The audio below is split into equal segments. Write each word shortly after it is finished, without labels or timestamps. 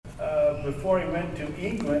before he went to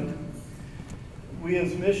England, we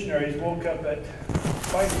as missionaries woke up at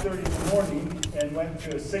 5:30 in the morning and went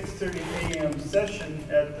to a 6:30 a.m. session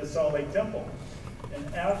at the Salt Lake Temple.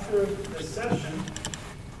 And after the session,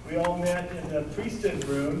 we all met in the priesthood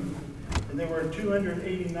room, and there were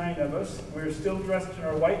 289 of us. We were still dressed in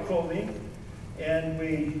our white clothing, and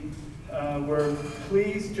we were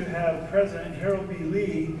pleased to have President Harold B.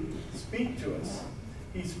 Lee speak to us.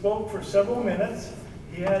 He spoke for several minutes.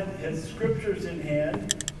 He had his scriptures in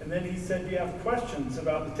hand, and then he said, "Do you have questions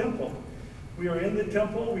about the temple?" We were in the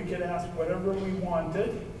temple. We could ask whatever we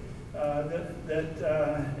wanted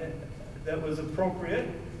that was appropriate.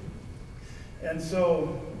 And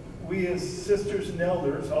so we as sisters and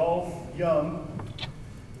elders, all young,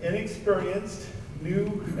 inexperienced,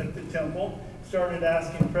 new at the temple, started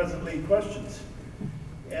asking President Lee questions.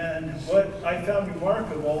 And what I found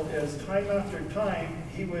remarkable is time after time,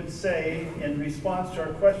 he would say in response to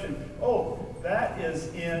our question, "Oh, that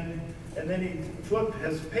is in," and then he'd flip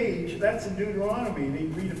his page, "That's in Deuteronomy," and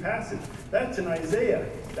he'd read a passage. "That's in Isaiah,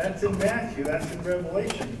 that's in Matthew, that's in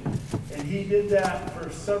Revelation." And he did that for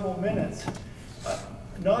several minutes.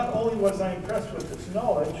 Not only was I impressed with his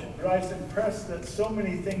knowledge, but I was impressed that so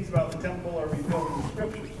many things about the temple are revealed in the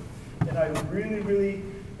scriptures. And I really, really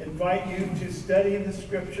invite you to study the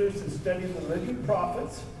scriptures and study the living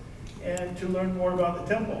prophets and to learn more about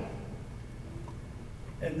the temple.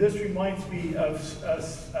 And this reminds me of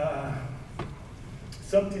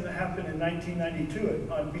something that happened in 1992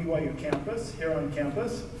 on BYU campus, here on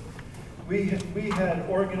campus. We had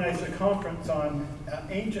organized a conference on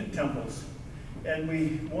ancient temples, and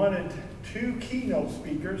we wanted 2 keynote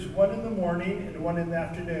speakers, one in the morning and one in the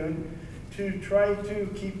afternoon, to try to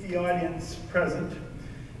keep the audience present.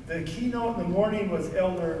 The keynote in the morning was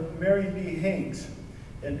Elder Mary B. Hanks.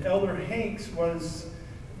 And Elder Hanks was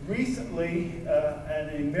recently an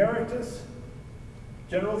emeritus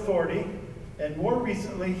general authority, and more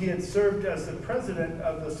recently he had served as the president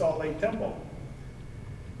of the Salt Lake Temple.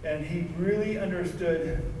 And he really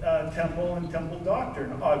understood temple and temple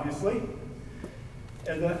doctrine, obviously.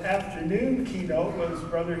 And the afternoon keynote was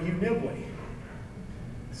Brother Hugh Nibley.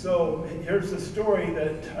 So here's the story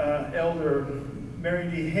that Elder Mary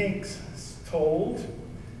D. Hanks told,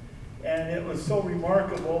 and it was so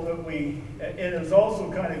remarkable that it was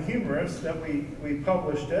also kind of humorous that we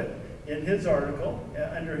published it in his article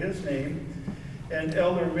under his name. And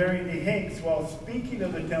Elder Mary D. Hanks, while speaking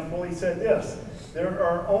of the temple, he said this: "There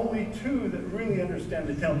are only 2 that really understand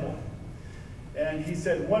the temple." And he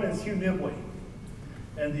said, one is Hugh Nibley,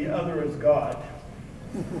 and the other is God.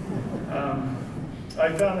 I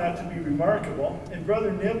found that to be remarkable. And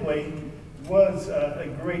Brother Nibley was a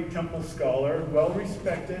great temple scholar, well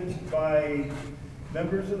respected by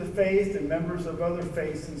members of the faith and members of other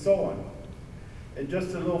faiths and so on. And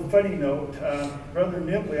just a little funny note, Brother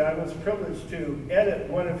Nibley, I was privileged to edit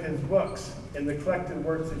one of his books in the collected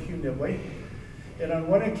works of Hugh Nibley. And on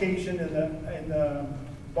one occasion in the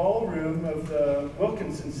ballroom of the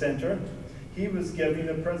Wilkinson Center, he was giving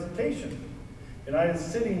a presentation. And I was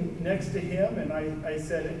sitting next to him, and I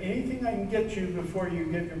said, "Anything I can get you before you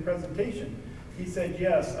give your presentation?" He said,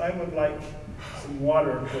 "Yes, I would like some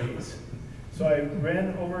water, please." So I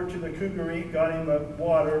ran over to the Cougaree, got him a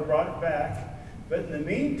water, brought it back. But in the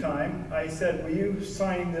meantime, I said, "Will you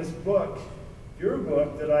sign this book, your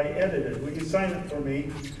book that I edited? Will you sign it for me?"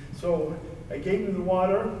 So I gave him the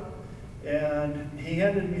water, and he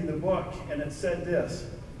handed me the book, and it said this: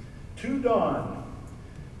 "To Don,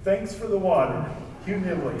 thanks for the water, Hugh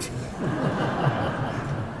Nibley."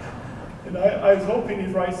 And I was hoping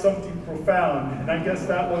he'd write something profound, and I guess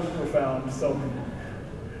that was profound. So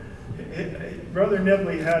Brother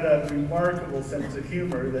Nibley had a remarkable sense of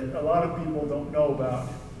humor that a lot of people don't know about.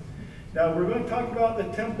 Now we're going to talk about the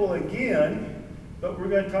temple again, but we're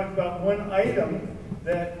going to talk about one item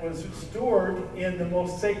that was stored in the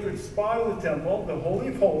most sacred spot of the temple, the Holy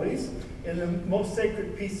of Holies, in the most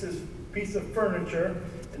sacred piece of furniture,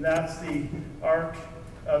 and that's the Ark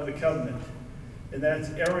of the Covenant. And that's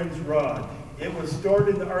Aaron's rod. It was stored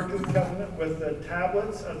in the Ark of the Covenant with the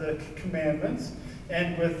tablets of the commandments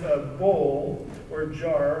and with a bowl or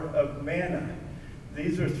jar of manna.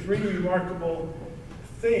 These are 3 remarkable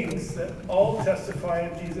things that all testify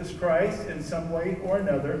of Jesus Christ in some way or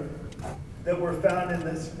another that were found in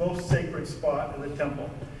this most sacred spot of the temple.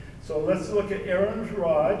 So let's look at Aaron's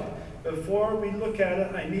rod. Before we look at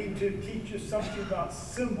it, I need to teach you something about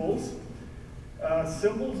symbols.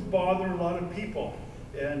 Symbols bother a lot of people,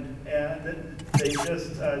 and they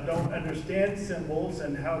just don't understand symbols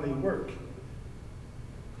and how they work.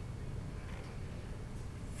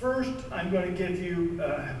 First, I'm going to give you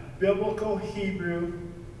biblical Hebrew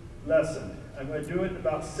lesson. I'm going to do it in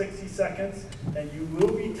about 60 seconds, and you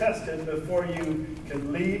will be tested before you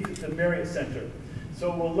can leave the Marriott Center.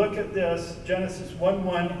 So we'll look at this, Genesis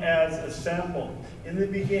 1:1, as a sample. In the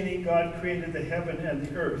beginning, God created the heaven and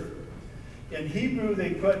the earth. In Hebrew,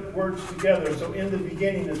 they put words together. So in the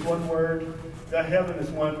beginning is one word, the heaven is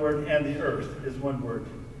one word, and the earth is one word.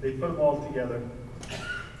 They put them all together.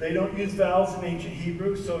 They don't use vowels in ancient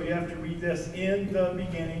Hebrew, so you have to read this. In the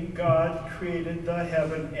beginning, God created the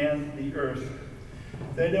heaven and the earth.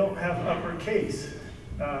 They don't have uppercase.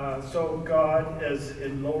 So God is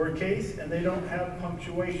in lowercase, and they don't have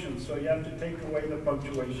punctuation, so you have to take away the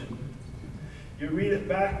punctuation. You read it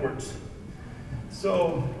backwards.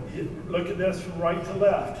 So you look at this from right to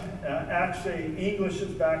left. Actually, English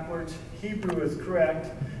is backwards, Hebrew is correct,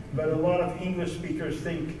 but a lot of English speakers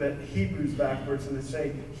think that Hebrew's backwards, and they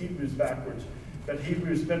say Hebrew's backwards. But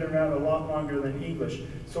Hebrew's been around a lot longer than English.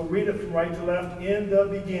 So read it from right to left. In the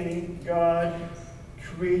beginning, God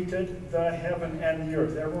created the heaven and the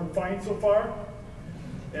earth. Everyone fine so far?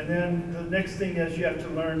 And then the next thing is you have to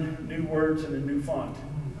learn new words in a new font.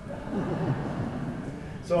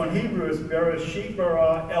 So in Hebrew it's Bereshit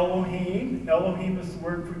bara Elohim. Elohim is the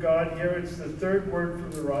word for God. Here it's the third word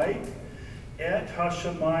from the right. Et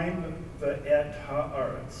hashamayim ve'et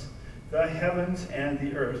ha'aretz. The heavens and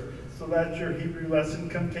the earth. So that's your Hebrew lesson.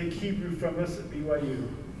 Come take Hebrew from us at BYU.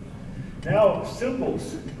 Now,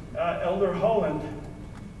 symbols. Elder Holland,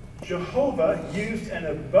 Jehovah used an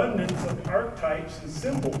abundance of archetypes and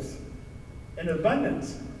symbols. An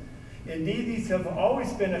abundance. Indeed, these have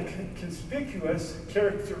always been a conspicuous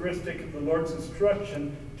characteristic of the Lord's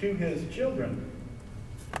instruction to his children.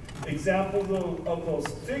 Examples of those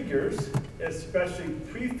figures, especially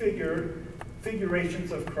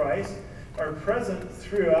prefigurations of Christ, are present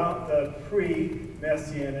throughout the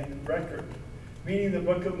pre-Messianic record, meaning the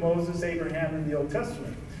book of Moses, Abraham, and the Old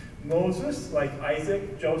Testament. Moses, like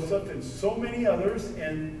Isaac, Joseph, and so many others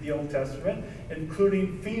in the Old Testament,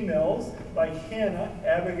 including females like Hannah,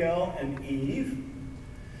 Abigail, and Eve,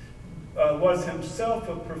 was himself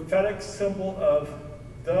a prophetic symbol of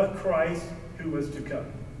the Christ who was to come.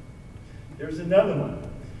 There's another one.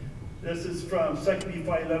 This is from 2 Nephi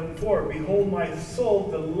 11:4. Behold, my soul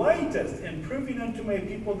delighteth in proving unto my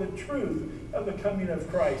people the truth of the coming of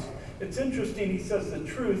Christ. It's interesting, he says the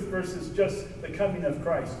truth versus just the coming of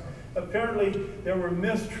Christ. Apparently, there were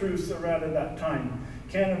mistruths around at that time.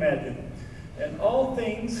 Can't imagine. And all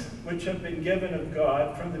things which have been given of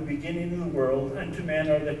God from the beginning of the world unto man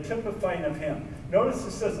are the typifying of him. Notice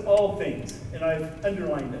it says all things, and I've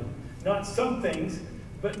underlined it. Not some things,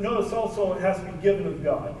 but notice also it has to be given of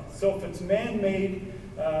God. So if it's man-made,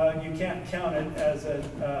 you can't count it as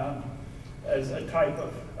a type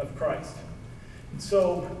of Christ.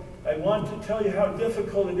 So I want to tell you how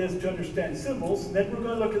difficult it is to understand symbols. And then we're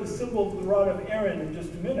going to look at the symbol of the rod of Aaron in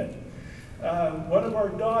just a minute. One of our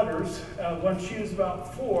daughters, when she was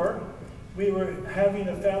about 4, we were having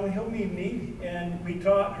a family home evening, and we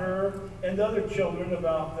taught her and the other children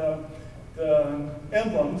about the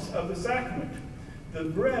emblems of the sacrament. The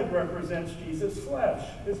bread represents Jesus' flesh,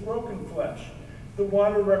 his broken flesh. The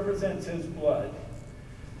water represents his blood.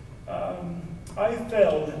 I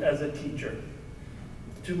failed as a teacher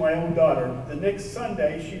to my own daughter. The next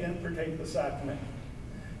Sunday, she didn't partake the sacrament.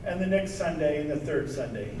 And the next Sunday, and the third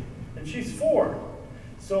Sunday. And she's 4.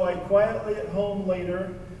 So I quietly at home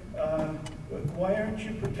later, why aren't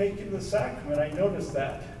you partaking the sacrament? I noticed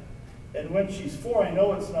that. And when she's 4, I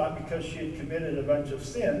know it's not because she had committed a bunch of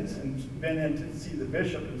sins and been in to see the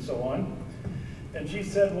bishop and so on. And she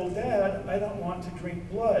said, well, Dad, I don't want to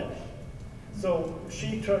drink blood. So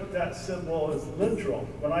she took that symbol as literal.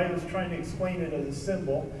 When I was trying to explain it as a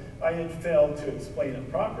symbol, I had failed to explain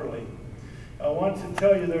it properly. I want to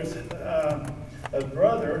tell you there's a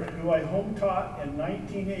brother who I home taught in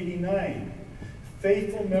 1989,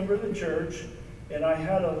 faithful member of the church, and I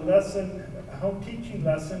had a home teaching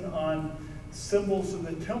lesson on symbols of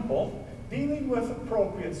the temple, dealing with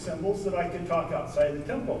appropriate symbols that I could talk outside the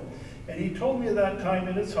temple. And he told me at that time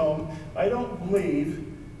in his home, I don't believe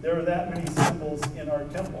there are that many symbols in our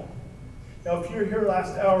temple. Now, if you're here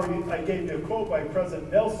last hour, I gave you a quote by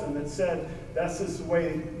President Nelson that said, that's just the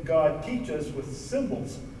way God teaches with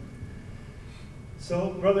symbols.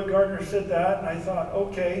 So Brother Gardner said that, and I thought,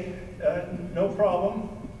 okay, no problem.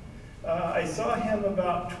 I saw him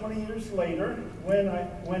about 20 years later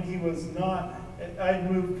when he was not, I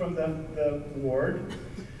moved from the ward,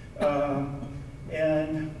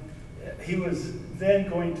 and he was then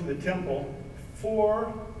going to the temple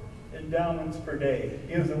 4 endowments per day.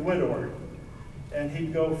 He was a widower, and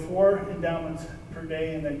he'd go 4 endowments per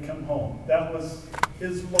day and then come home. That was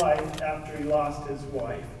his life after he lost his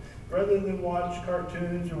wife. rather than watch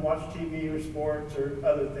cartoons or watch TV or sports or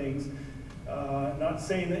other things. Not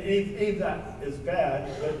saying that any of that is bad,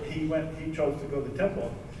 but he chose to go to the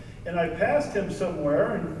temple. And I passed him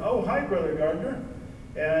somewhere, and oh, hi, Brother Gardner.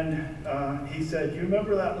 And he said, you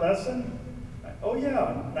remember that lesson? Oh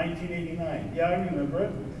yeah, 1989. Yeah, I remember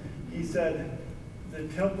it. He said, the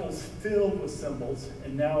temple's filled with symbols,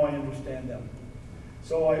 and now I understand them.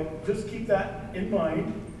 So I just keep that in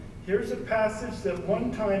mind. Here's a passage that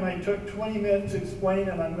one time I took 20 minutes to explain,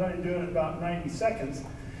 and I'm going to do it in about 90 seconds,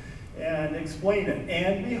 and explain it.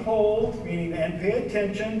 And behold, meaning and pay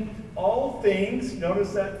attention, all things,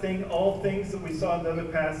 notice that thing, all things that we saw in the other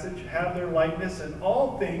passage, have their likeness, and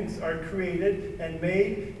all things are created and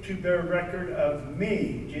made to bear record of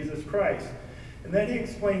me, Jesus Christ. And then he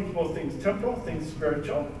explains both things temporal, things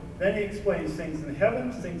spiritual. Then he explains things in the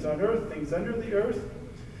heavens, things on earth, things under the earth.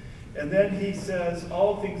 And then he says,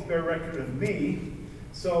 all things bear record of me.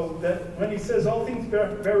 So that when he says all things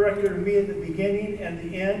bear record of me at the beginning and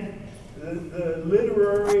the end, the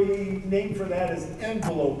literary name for that is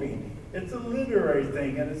enveloping. It's a literary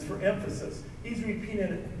thing, and it's for emphasis. He's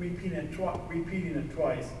repeating it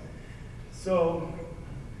twice. So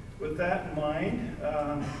with that in mind,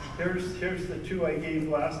 here's the two I gave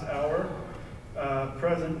last hour.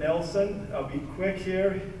 President Nelson, I'll be quick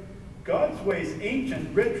here. God's way is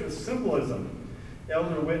ancient, rich with symbolism.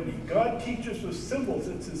 Elder Whitney, God teaches with symbols.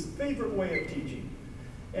 It's his favorite way of teaching.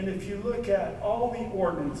 And if you look at all the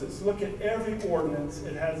ordinances, look at every ordinance,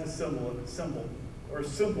 it has a symbol or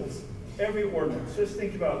symbols. Every ordinance. Just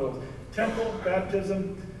think about those. Temple,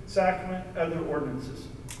 baptism, sacrament, other ordinances.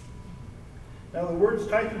 Now the words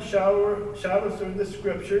type and shadows are in the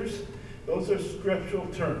scriptures. Those are scriptural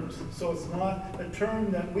terms. So it's not a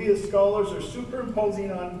term that we as scholars are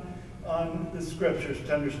superimposing on the scriptures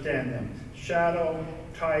to understand them. Shadow,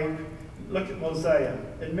 type, look at Mosiah.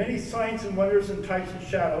 And many signs and wonders and types and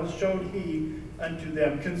shadows showed he unto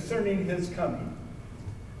them concerning his coming.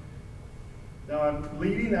 Now I'm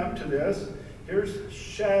leading up to this. Here's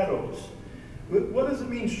shadows. What does it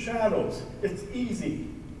mean, shadows? It's easy.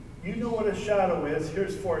 You know what a shadow is.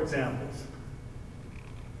 Here's 4 examples.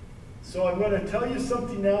 So I'm going to tell you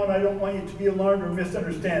something now, and I don't want you to be alarmed or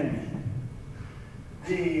misunderstand me.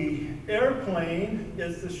 The airplane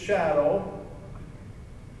is the shadow,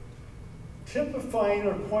 typifying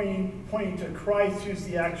or pointing to Christ, who's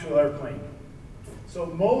the actual airplane. So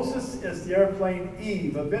Moses is the airplane,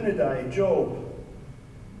 Eve, Abinadi, Job.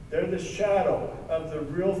 They're the shadow of the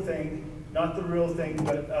real thing, not the real thing,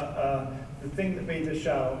 but the thing that made the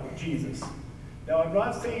shadow, Jesus. Now, I'm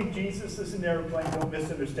not saying Jesus is an airplane, don't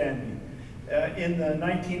misunderstand me. In the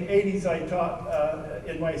 1980s, I taught,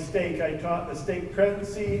 in my stake, I taught the stake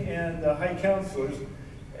presidency and the high counselors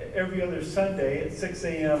every other Sunday at 6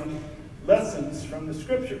 a.m. lessons from the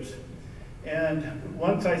scriptures. And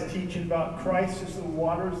once I was teaching about Christ as the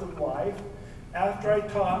waters of life. After I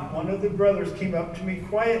taught, one of the brothers came up to me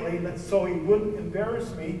quietly, so he wouldn't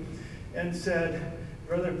embarrass me, and said,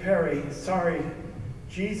 Brother Perry, sorry,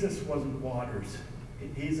 Jesus wasn't waters.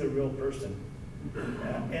 He's a real person.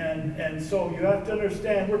 And so you have to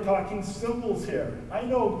understand, we're talking symbols here. I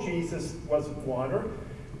know Jesus wasn't water.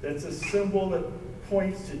 That's a symbol that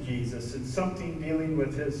points to Jesus and something dealing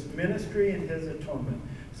with his ministry and his atonement.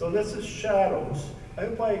 So this is shadows. I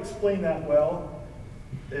hope I explained that well,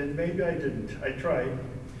 and maybe I didn't. I tried.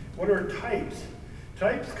 What are types?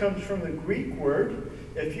 Types comes from the Greek word.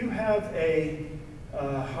 If you have a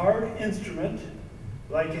hard instrument,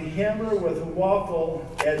 like a hammer with a waffle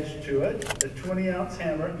edge to it, a 20-ounce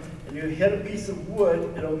hammer, and you hit a piece of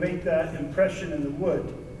wood, it'll make that impression in the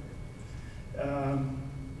wood.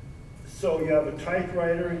 So you have a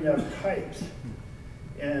typewriter and you have types.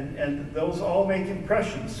 And those all make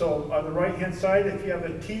impressions. So on the right-hand side, if you have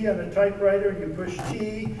a T on a typewriter, you push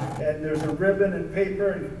T, and there's a ribbon and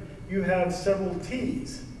paper, and you have several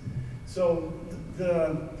T's. So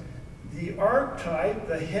the archetype,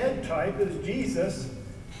 the head type is Jesus,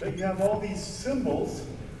 but you have all these symbols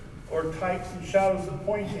or types and shadows that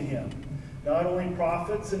point to him. Not only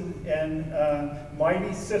prophets and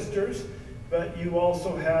mighty sisters, but you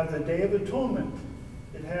also have the Day of Atonement.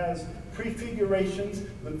 It has prefigurations,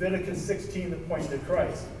 Leviticus 16, that point to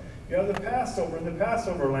Christ. You have the Passover and the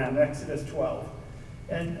Passover lamb, Exodus 12.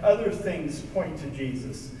 And other things point to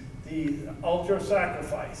Jesus. The altar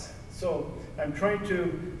sacrifice. So I'm trying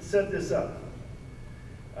to set this up.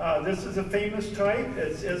 This is a famous type.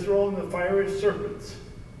 It's Israel and the fiery serpents.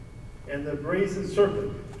 And the brazen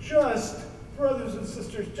serpent. Just, brothers and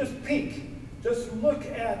sisters, just peek. Just look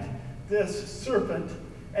at this serpent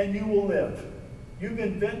and you will live. You've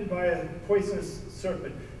been bitten by a poisonous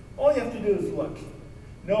serpent. All you have to do is look.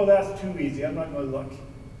 No, that's too easy. I'm not going to look.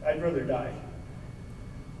 I'd rather die.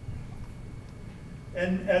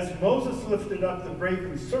 And as Moses lifted up the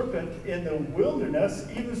brazen serpent in the wilderness,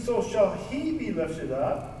 even so shall he be lifted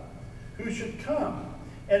up, who should come.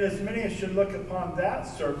 And as many as should look upon that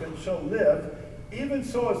serpent shall live. Even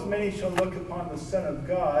so as many shall look upon the Son of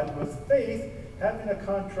God with faith, having a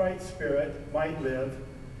contrite spirit, might live,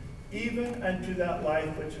 even unto that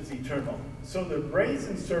life which is eternal. So the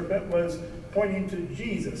brazen serpent was pointing to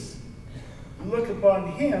Jesus. Look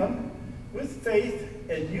upon him with faith,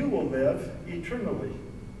 and you will live eternally.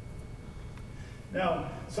 Now,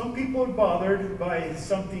 some people are bothered by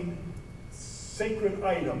something sacred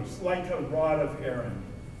items, like a rod of Aaron.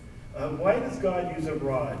 Why does God use a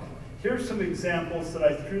rod? Here's some examples that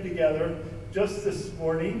I threw together just this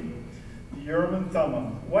morning. Urim and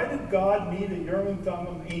Thummim. Why did God need a Urim and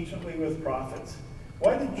Thummim anciently with prophets?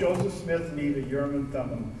 Why did Joseph Smith need a Urim and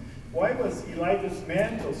Thummim? Why was Elijah's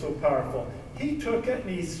mantle so powerful? He took it and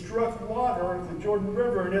he struck water of the Jordan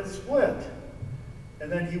River and it split.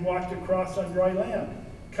 And then he walked across on dry land.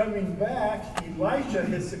 Coming back, Elisha,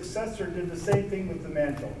 his successor, did the same thing with the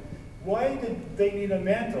mantle. Why did they need a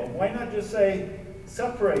mantle? Why not just say,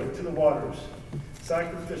 separate to the waters?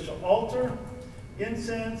 Sacrificial altar,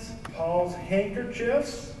 incense, Paul's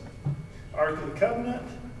handkerchiefs, Ark of the Covenant,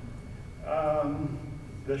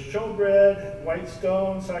 the showbread, white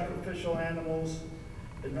stone, sacrificial animals,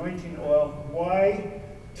 anointing oil. Why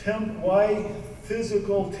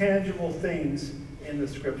physical, tangible things in the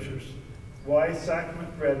scriptures? Why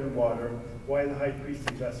sacrament bread and water? Why the high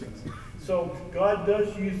priestly vestments? So God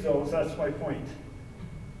does use those. That's my point.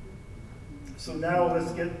 So now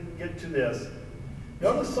let's get to this.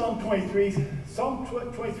 Notice Psalm 23. Psalm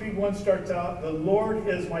 23:1 starts out, "The Lord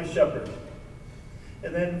is my shepherd."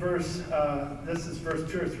 And then this is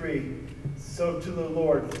verse 2 or 3. So to the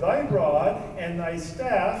Lord, thy rod and thy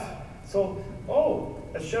staff. So,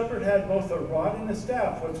 a shepherd had both a rod and a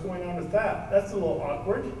staff. What's going on with that? That's a little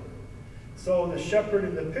awkward. So the shepherd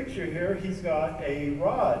in the picture here, he's got a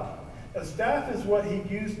rod. A staff is what he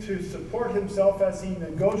used to support himself as he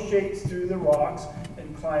negotiates through the rocks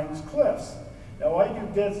and climbs cliffs. Now, I do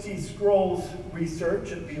Dead Sea Scrolls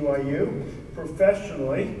research at BYU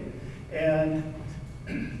professionally, and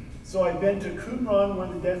so I've been to Qumran where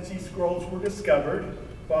the Dead Sea Scrolls were discovered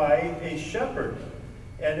by a shepherd.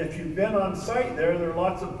 And if you've been on site there are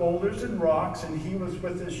lots of boulders and rocks, and he was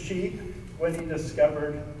with his sheep when he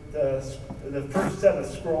discovered the first set of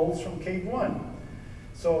scrolls from Cave 1.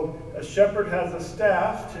 So a shepherd has a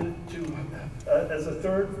staff as a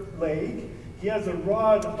third leg. He has a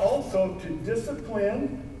rod also to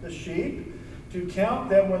discipline the sheep, to count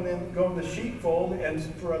them when they go in the sheepfold, and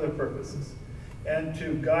for other purposes, and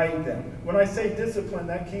to guide them. When I say discipline,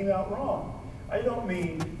 that came out wrong. I don't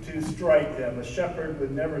mean to strike them. A shepherd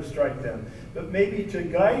would never strike them. But maybe to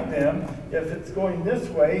guide them, if it's going this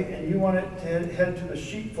way and you want it to head to the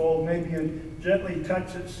sheepfold, maybe you gently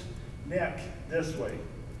touch its neck this way.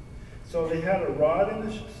 So they had a rod and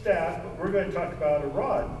a staff, but we're going to talk about a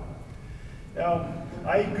rod. Now,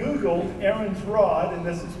 I Googled Aaron's rod, and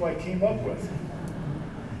this is what I came up with.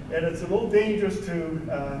 And it's a little dangerous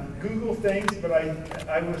to Google things, but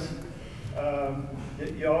I was...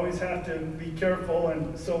 you always have to be careful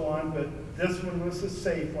and so on, but this one was a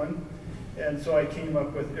safe one, and so I came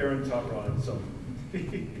up with Aaron's hot rod. So,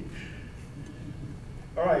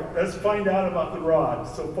 all right, let's find out about the rod.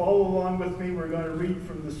 So follow along with me. We're going to read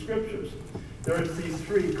from the scriptures. There's these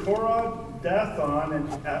three: Korah, Dathan, and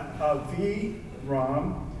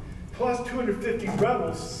Aviram, plus 250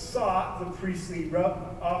 rebels sought the priestly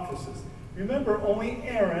offices. Remember, only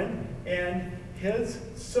Aaron and his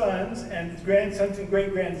sons and grandsons and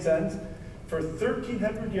great-grandsons for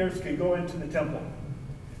 1,300 years could go into the temple.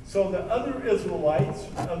 So the other Israelites,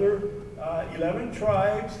 other 11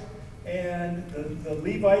 tribes, and the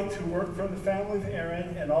Levites who worked from the family of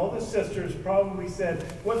Aaron and all the sisters probably said,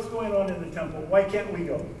 what's going on in the temple? Why can't we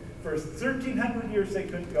go? For 1,300 years they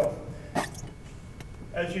couldn't go.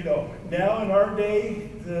 As you know, now in our day,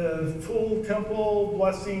 the full temple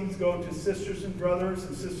blessings go to sisters and brothers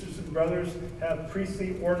have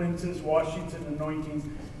priestly ordinances, washings and anointings,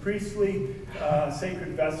 priestly sacred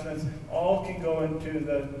vestments, all can go into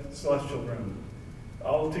the celestial room,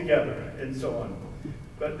 all together, and so on.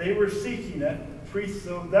 But they were seeking it, priests,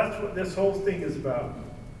 so that's what this whole thing is about.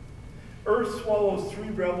 Earth swallows 3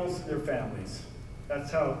 rebels and their families.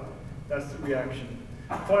 That's the reaction.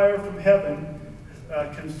 Fire from heaven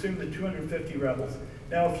consumed the 250 rebels.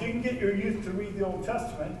 Now, if you can get your youth to read the Old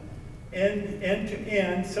Testament end to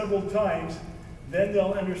end several times, then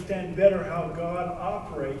they'll understand better how God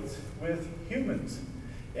operates with humans.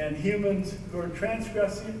 and humans who are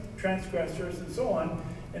transgressors and so on,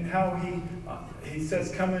 and how he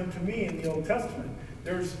says, come unto me in the Old Testament.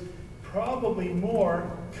 There's probably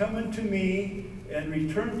more come unto me and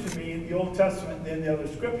return to me in the Old Testament than the other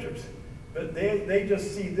scriptures. But they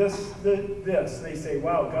just see this. They say,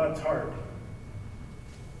 wow, God's hard.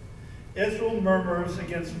 Israel murmurs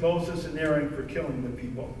against Moses and Aaron for killing the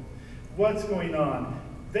people. What's going on?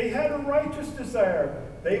 They had a righteous desire.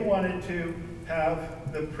 They wanted to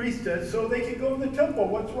have the priesthood so they could go in the temple.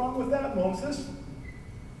 What's wrong with that, Moses?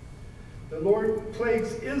 The Lord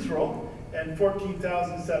plagues Israel, and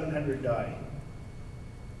 14,700 die.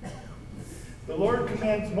 The Lord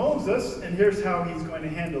commands Moses, and here's how he's going to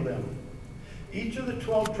handle them. Each of the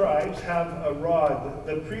 12 tribes have a rod.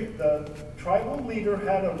 The tribal leader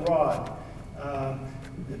had a rod,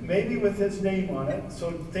 maybe with his name on it.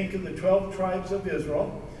 So think of the 12 tribes of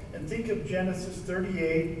Israel, and think of Genesis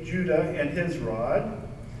 38, Judah and his rod,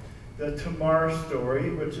 the Tamar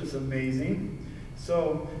story, which is amazing.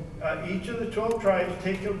 So each of the 12 tribes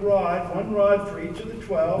take a rod, one rod for each of the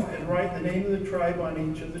 12, and write the name of the tribe on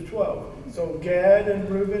each of the 12. So Gad and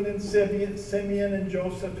Reuben and Simeon and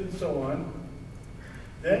Joseph and so on.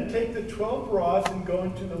 Then take the 12 rods and go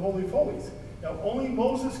into the Holy of Holies. Now only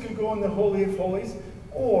Moses could go in the Holy of Holies,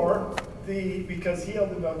 or because he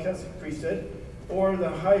held the Melchizedek priesthood, or the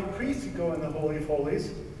high priest could go in the Holy of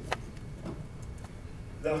Holies.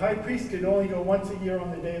 The high priest could only go once a year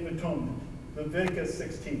on the Day of Atonement. Leviticus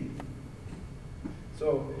 16.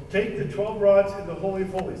 So take the 12 rods in the Holy of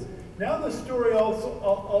Holies. Now the story also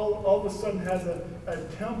all of a sudden has a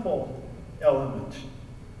temple element.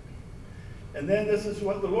 And then this is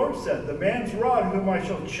what the Lord said. The man's rod whom I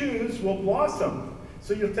shall choose will blossom.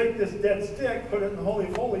 So you'll take this dead stick, put it in the Holy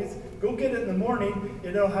of Holies, go get it in the morning,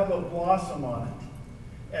 and it'll have a blossom on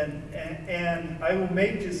it. And I will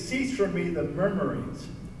make to cease from me the murmurings.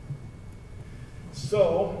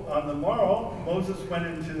 So on the morrow, Moses went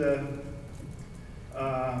into the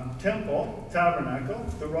temple, tabernacle,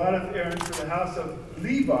 the rod of Aaron to the house of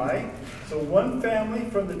Levi. So one family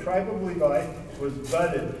from the tribe of Levi was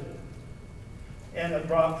budded. And it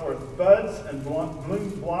brought forth buds and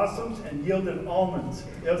bloomed blossoms and yielded almonds.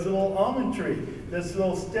 It was a little almond tree. This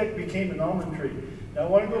little stick became an almond tree. Now I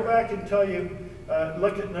want to go back and tell you,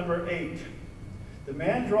 look at number 8. The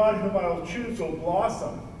man's rod whom I will choose will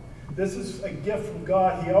blossom. This is a gift from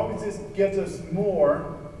God. He always just gives us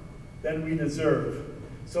more than we deserve.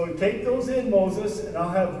 So take those in, Moses, and I'll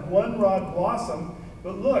have one rod blossom.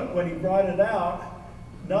 But look, when he brought it out,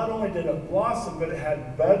 not only did it blossom, but it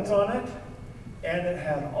had buds on it, and it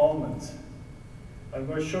had almonds. I'm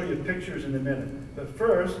going to show you pictures in a minute. But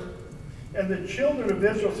first, and the children of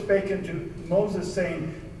Israel spake unto Moses,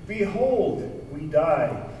 saying, Behold, we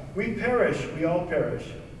die. We perish, we all perish.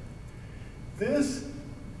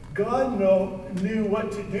 God knew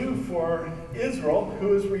what to do for Israel,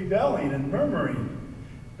 who is rebelling and murmuring.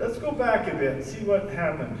 Let's go back a bit and see what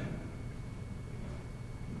happened.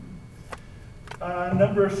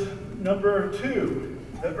 Number 2,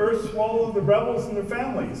 the earth swallowed the rebels and their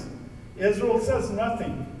families. Israel says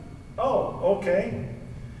nothing. Oh, okay.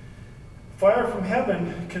 Fire from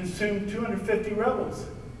heaven consumed 250 rebels.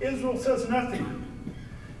 Israel says nothing.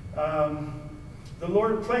 The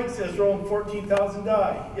Lord plagues Israel and 14,000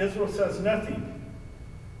 die. Israel says nothing.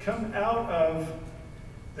 Come out of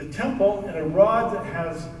the temple in a rod that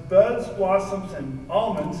has buds, blossoms, and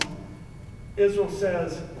almonds. Israel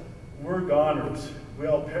says, we're goners. We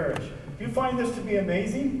all perish. Do you find this to be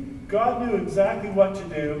amazing? God knew exactly what to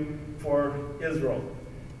do for Israel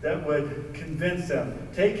that would convince them.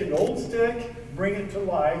 Take an old stick, bring it to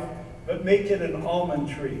life, but make it an almond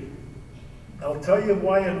tree. I'll tell you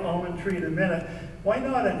why an almond tree in a minute. Why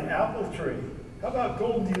not an apple tree? How about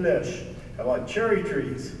Golden Delish? How about cherry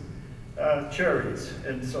trees? Cherries,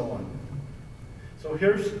 and so on. So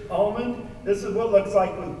here's almond. This is what it looks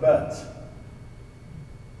like with buds.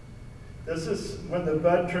 This is when the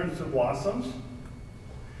bud turns to blossoms.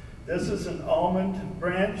 This is an almond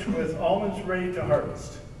branch with almonds ready to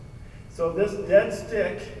harvest. So this dead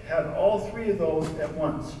stick had all 3 of those at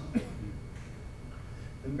once.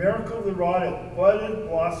 The miracle of the rod, it budded,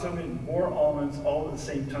 blossomed, and bore almonds all at the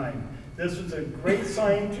same time. This was a great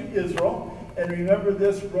sign to Israel. And remember,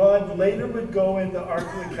 this rod later would go into the Ark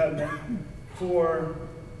of the Covenant for,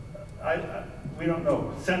 we don't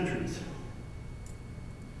know, centuries.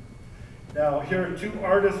 Now, here are 2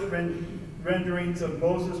 artist renderings of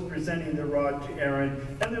Moses presenting the rod to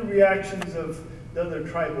Aaron and the reactions of the other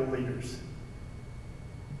tribal leaders.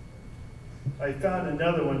 I found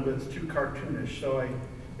another one, but it's too cartoonish, so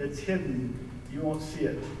it's hidden. You won't see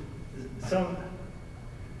it.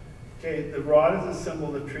 Okay, the rod is a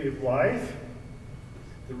symbol of the tree of life.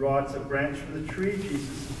 The rod's a branch from the tree.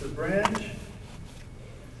 Jesus is the branch.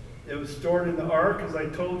 It was stored in the ark, as I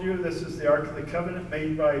told you. This is the Ark of the Covenant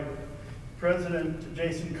made by President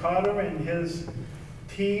Jason Cotter and his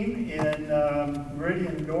team in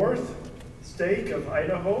Meridian North State of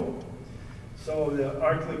Idaho. So the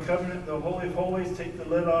Ark of the Covenant, the Holy of Holies, take the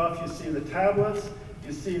lid off. You see the tablets.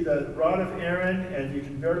 You see the rod of Aaron, and you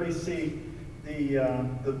can barely see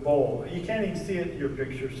the bowl. You can't even see it in your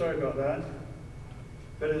picture. Sorry about that.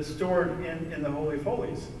 But it's stored in the Holy of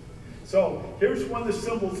Holies. So here's one of the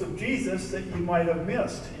symbols of Jesus that you might have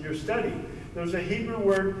missed in your study. There's a Hebrew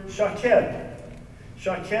word, shaked.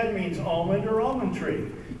 Shaked means almond or almond tree.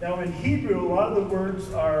 Now in Hebrew, a lot of the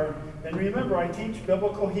words are, and remember, I teach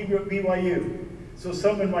biblical Hebrew at BYU. So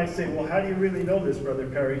someone might say, well, how do you really know this, Brother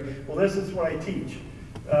Perry? Well, this is what I teach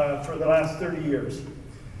for the last 30 years.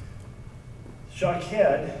 Shaked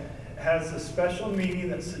has a special meaning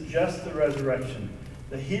that suggests the resurrection.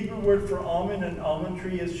 The Hebrew word for almond and almond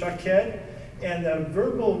tree is shaked, and the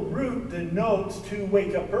verbal root denotes to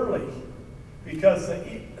wake up early, because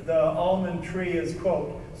the almond tree is,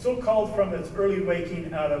 quote, so called from its early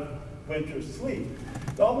waking out of winter sleep.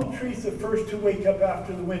 The almond tree is the first to wake up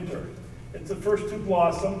after the winter. It's the first to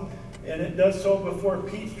blossom, and it does so before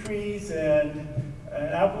peach trees and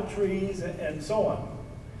apple trees and so on.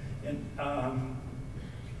 And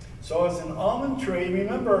so as an almond tree,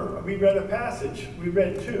 remember, we read a passage. We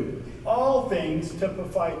read two. All things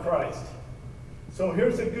typify Christ. So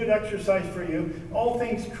here's a good exercise for you. All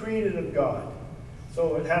things created of God.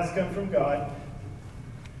 So it has come from God.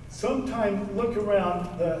 Sometime look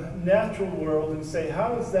around the natural world and say,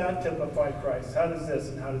 how does that typify Christ? How does this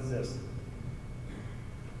and how does this?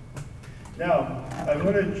 Now, I'm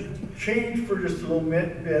going to change for just a little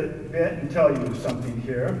bit and tell you something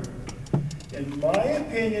here. In my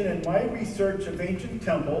opinion and my research of ancient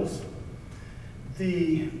temples,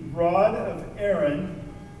 the rod of Aaron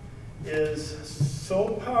is so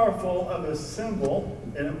powerful of a symbol,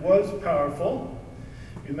 and it was powerful.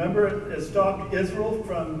 Remember, it stopped Israel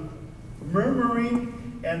from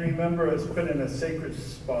murmuring, and remember, it's put in a sacred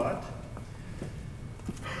spot.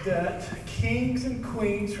 That kings and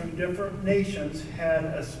queens from different nations had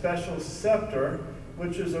a special scepter,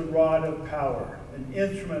 which is a rod of power, an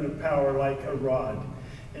instrument of power like a rod.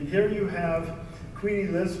 And here you have Queen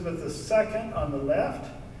Elizabeth II on the left.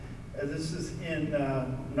 This is in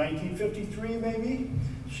 1953, maybe.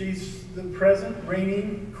 She's the present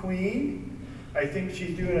reigning queen. I think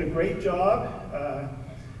she's doing a great job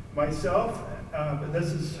myself. But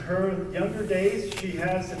this is her younger days. She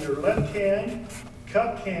has in her left hand,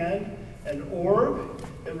 cupped hand, an orb.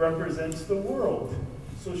 It represents the world.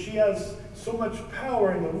 So she has so much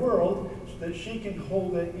power in the world that she can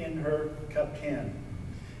hold it in her cupped hand.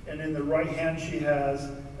 And in the right hand she has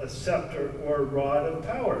a scepter or rod of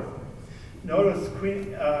power. Notice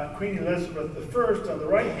Queen Elizabeth I on the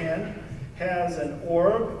right hand has an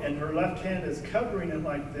orb, and her left hand is covering it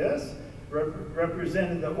like this.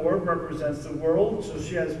 Represented, the orb represents the world, so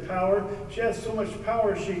she has power. She has so much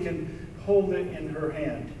power she can hold it in her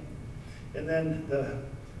hand. And then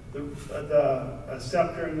a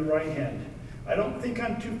scepter in the right hand. I don't think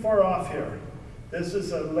I'm too far off here. This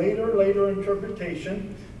is a later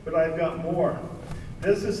interpretation, but I've got more.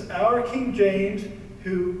 This is our King James,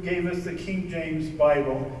 who gave us the King James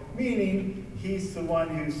Bible, meaning he's the one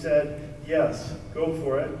who said, yes, go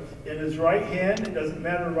for it. In his right hand, it doesn't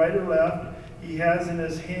matter right or left, he has in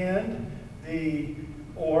his hand the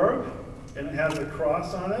orb, and it has a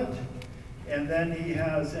cross on it. And then he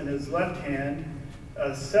has in his left hand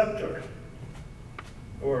a scepter,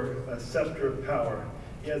 or a scepter of power.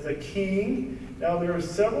 He has a king. Now there are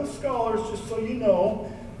several scholars, just so you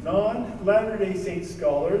know, non-Latter-day Saint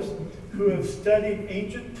scholars, who have studied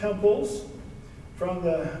ancient temples from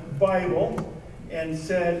the Bible and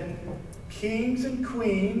said kings and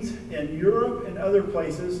queens in Europe and other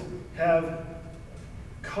places have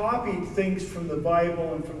copied things from the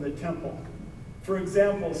Bible and from the temple. For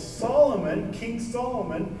example, Solomon, King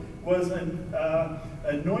Solomon, was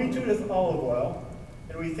anointed with olive oil,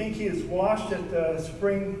 and we think he is washed at the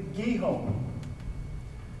spring Gihon.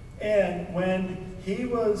 And when he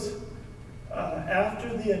was,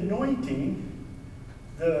 after the anointing,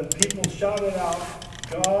 the people shouted out,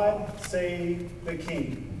 God save the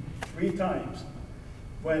king, 3 times.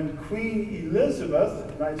 When Queen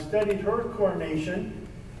Elizabeth, and I studied her coronation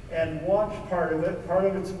and watched part of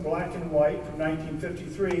it's in black and white from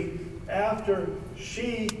 1953, after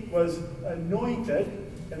she was anointed,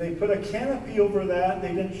 and they put a canopy over that, they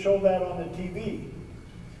didn't show that on the TV.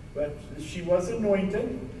 But she was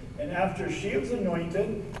anointed, And after she was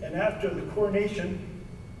anointed, and after the coronation,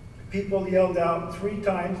 people yelled out 3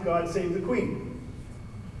 times, "God save the Queen."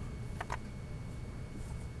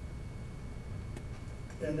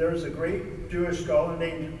 And there's a great Jewish scholar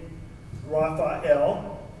named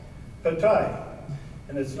Raphael Patai.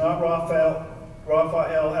 And it's not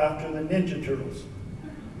Raphael after the Ninja Turtles.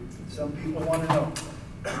 Some people want to know.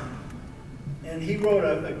 And he wrote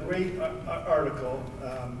a great article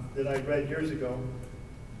that I read years ago.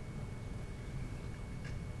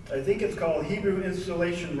 I think it's called Hebrew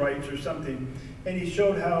Installation Rites or something. And he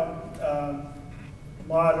showed how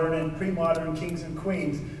modern and pre-modern kings and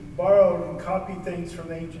queens borrowed and copied things from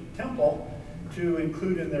the ancient temple to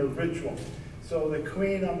include in their ritual. So the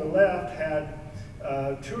queen on the left had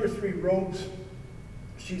 2 or 3 robes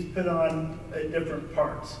she's put on at different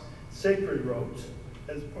parts, sacred robes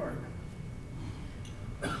as part.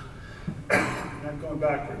 Not going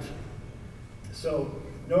backwards. So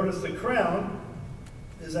notice the crown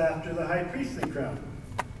is after the high priestly crown.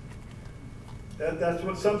 That's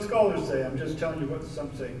what some scholars say. I'm just telling you what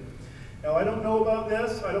some say. Now, I don't know about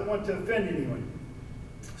this. I don't want to offend anyone.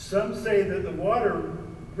 Some say that the water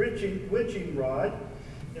witching rod,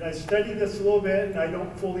 and I studied this a little bit, and I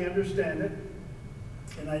don't fully understand it,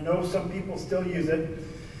 and I know some people still use it,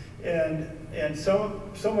 and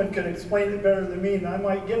someone could explain it better than me, and I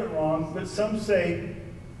might get it wrong, but some say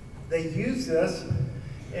they use this,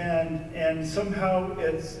 and somehow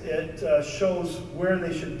it shows where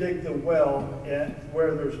they should dig the well and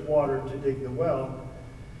where there's water to dig the well.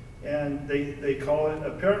 And they call it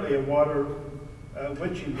apparently a water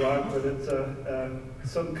witching rod, but it's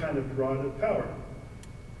some kind of rod of power.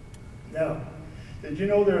 Now, did you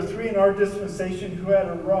know there are 3 in our dispensation who had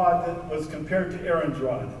a rod that was compared to Aaron's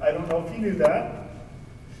rod? I don't know if you knew that.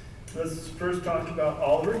 Let's first talk about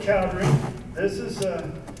Oliver Cowdery. This is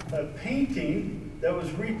a painting that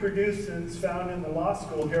was reproduced and it's found in the law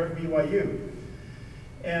school here at BYU.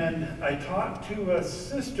 And I talked to a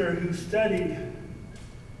sister who studied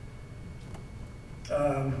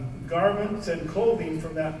garments and clothing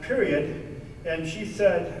from that period, and she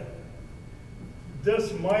said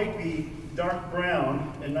this might be dark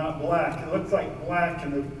brown and not black. It looks like black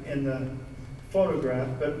in the photograph,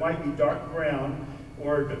 but it might be dark brown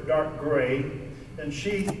or dark gray. And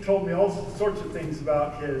she told me all sorts of things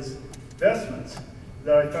about his vestments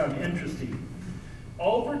that I found interesting.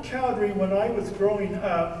 Oliver Cowdery, when I was growing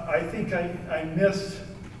up, I think I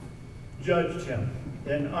misjudged him.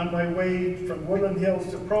 And on my way from Woodland Hills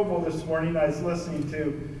to Provo this morning, I was listening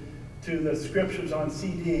to the scriptures on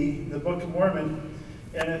CD, the Book of Mormon,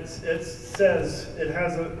 and it says, it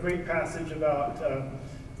has a great passage about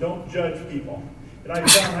don't judge people. And I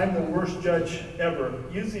found I'm the worst judge ever.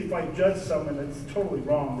 Usually if I judge someone, it's totally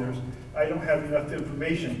wrong. I don't have enough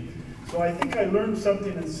information. So I think I learned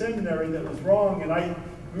something in seminary that was wrong, and I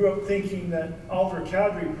grew up thinking that Oliver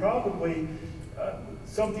Cowdery probably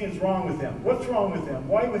something is wrong with him. What's wrong with him?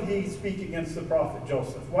 Why would he speak against the prophet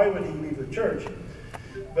Joseph? Why would he leave the church?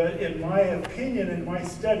 But in my opinion, in my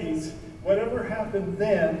studies, whatever happened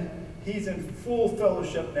then, he's in full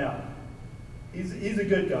fellowship now. He's a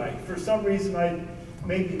good guy. For some reason, I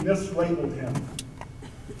maybe mislabeled him.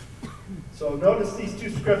 So notice these 2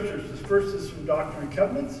 scriptures. The first is from Doctrine and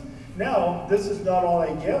Covenants. Now, this is not all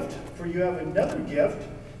a gift, for you have another gift,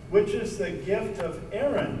 which is the gift of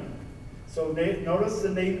Aaron. So notice the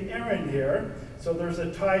name Aaron here. So there's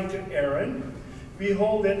a tie to Aaron.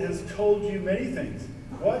 Behold, it has told you many things.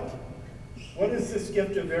 What is this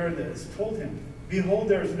gift of Aaron that has told him? Behold,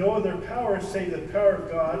 there is no other power save the power of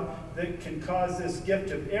God that can cause this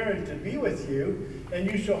gift of Aaron to be with you, and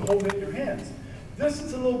you shall hold it in your hands. This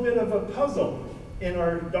is a little bit of a puzzle in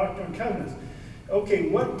our Doctrine and Covenants. Okay,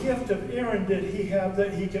 what gift of Aaron did he have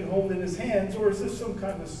that he can hold in his hands, or is this some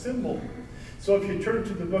kind of symbol? So if you turn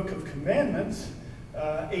to the Book of Commandments,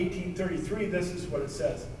 1833, this is what it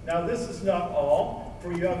says. Now this is not all,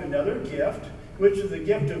 for you have another gift, which is the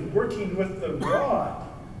gift of working with the rod.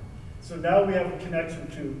 So now we have a connection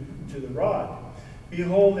to the rod.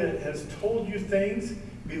 Behold, it has told you things.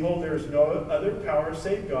 Behold, there is no other power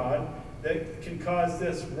save God that can cause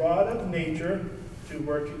this rod of nature to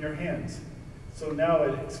work in your hands. So now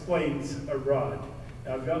it explains a rod.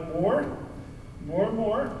 Now I've got more.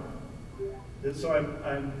 So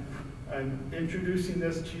I'm introducing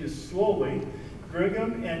this to you slowly.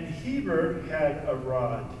 Brigham and Heber had a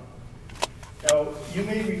rod. Now, you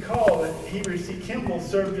may recall that Heber C. Kimball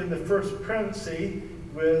served in the first presidency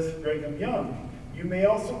with Brigham Young. You may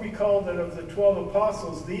also recall that of the 12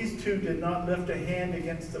 apostles, these 2 did not lift a hand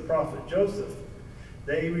against the prophet Joseph.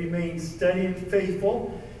 They remained steady and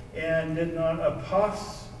faithful and did not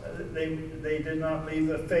oppose They did not leave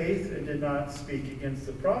the faith and did not speak against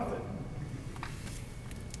the prophet.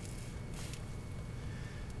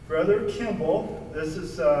 Brother Kimball, this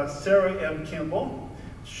is Sarah M. Kimball,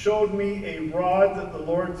 showed me a rod that the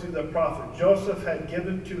Lord through the prophet Joseph had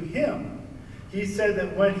given to him. He said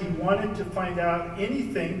that when he wanted to find out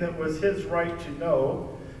anything that was his right to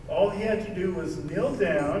know, all he had to do was kneel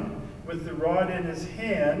down with the rod in his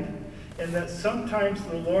hand, and that sometimes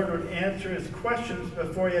the Lord would answer his questions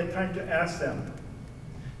before he had time to ask them.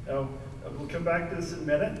 Now, we'll come back to this in a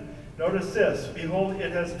minute. Notice this. Behold,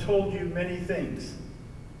 it has told you many things.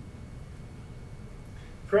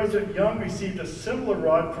 President Young received a similar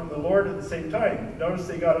rod from the Lord at the same time. Notice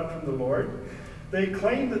they got it from the Lord. They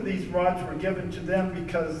claimed that these rods were given to them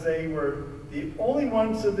because they were the only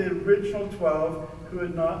ones of the original 12 who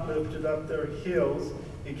had not lifted up their heels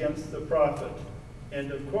against the prophet.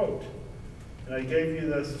 End of quote. And I gave you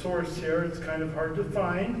the source here. It's kind of hard to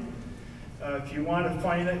find. If you want to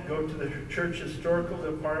find it, go to the Church Historical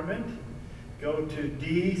Department. Go to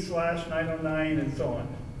D/909 and so on.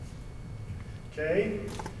 Okay?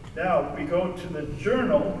 Now, we go to the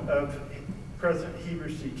journal of President Heber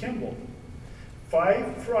C. Kimball.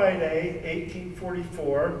 5 Friday,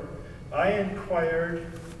 1844, I inquired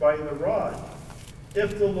by the rod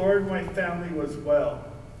if the Lord my family was well.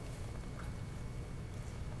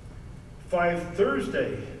 5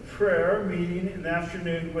 Thursday, prayer meeting in the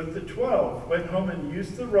afternoon with the 12. Went home and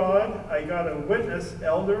used the rod. I got a witness,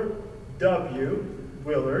 Elder W.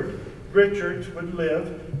 Willard Richards would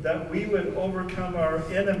live, that we would overcome our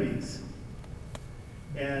enemies.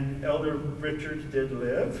 And Elder Richards did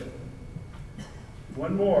live.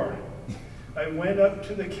 One more. I went up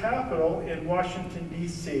to the Capitol in Washington,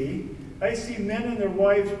 D.C. I see men and their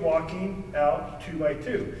wives walking out 2 by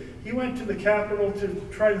 2. He went to the Capitol to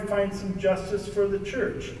try to find some justice for the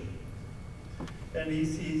church. And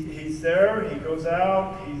he's there, he goes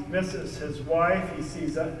out, he misses his wife, he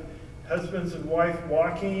sees husbands and wife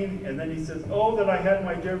walking, and then he says, oh, that I had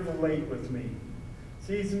my dear late with me.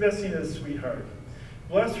 See, he's missing his sweetheart.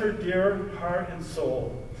 Bless her dear heart and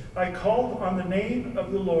soul. I called on the name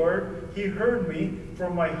of the Lord. He heard me, for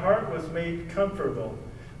my heart was made comfortable.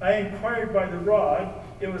 I inquired by the rod.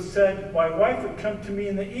 It was said my wife would come to me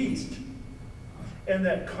in the east, and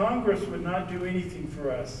that Congress would not do anything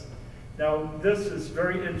for us. Now, this is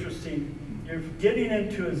very interesting. You're getting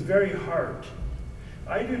into his very heart.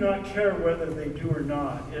 I do not care whether they do or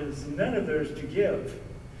not. It is none of theirs to give.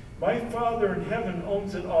 My Father in heaven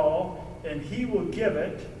owns it all, and he will give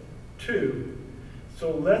it too.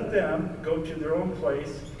 So let them go to their own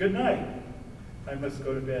place. Good night. I must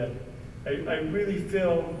go to bed. I really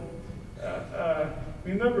feel,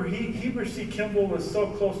 remember, Heber C. Kimball was so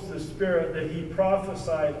close to the Spirit that he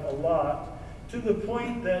prophesied a lot, to the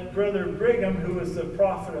point that Brother Brigham, who was the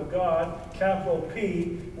prophet of God, capital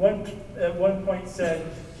P, at one point said,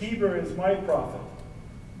 Heber is my prophet,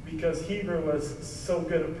 because Heber was so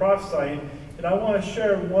good at prophesying. And I want to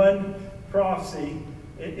share one prophecy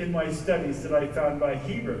in my studies that I found by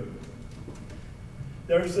Heber.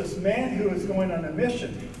 There's this man who was going on a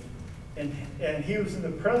mission, and he was in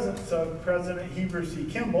the presence of President Heber C.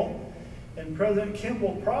 Kimball, and President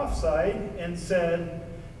Kimball prophesied and said,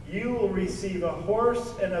 you will receive a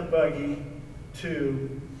horse and a buggy so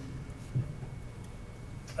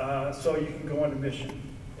you can go on a mission.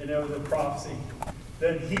 And it was a prophecy.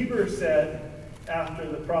 Then Heber said, after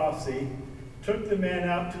the prophecy, took the man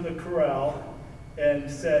out to the corral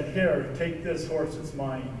and said, here, take this horse, it's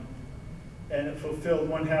mine. And it fulfilled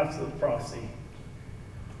 1/2 of the prophecy.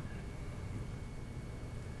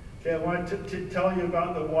 Okay, I wanted to tell you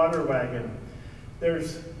about the water wagon.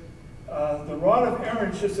 There's the rod of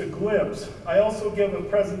Aaron is just a glimpse. I also give a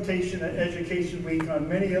presentation at Education Week on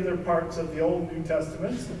many other parts of the Old and New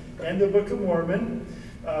Testaments and the Book of Mormon.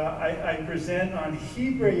 I present on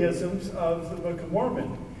Hebraisms of the Book of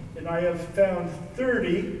Mormon. And I have found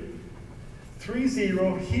 30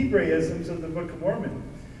 Hebraisms of the Book of Mormon.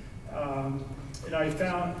 And I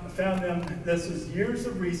found them, this is years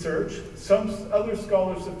of research. Some other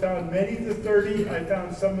scholars have found many of the 30. I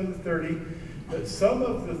found some of the 30. But some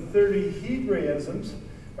of the 30 Hebraisms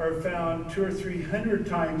are found 200 or 300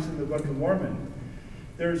 times in the Book of Mormon.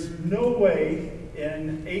 There's no way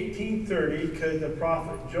in 1830 could the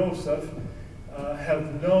prophet Joseph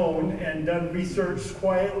have known and done research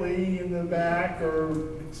quietly in the back, or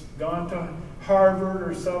gone to Harvard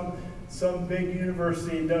or some big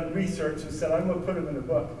university and done research and said, I'm going to put them in a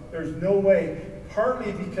book. There's no way,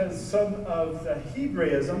 partly because some of the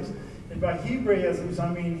Hebraisms, and by Hebraisms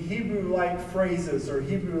I mean Hebrew-like phrases or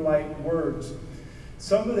Hebrew-like words.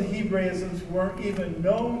 Some of the Hebraisms weren't even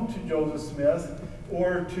known to Joseph Smith.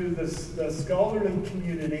 or to the scholarly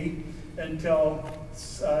community until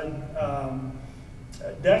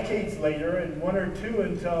decades later, and one or two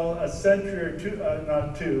until a century or two,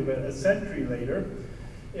 not two, but a century later.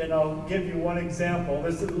 And I'll give you one example.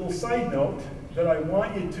 This is a little side note, but I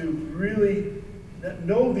want you to really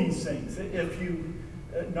know these things. If you,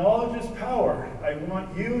 knowledge is power. I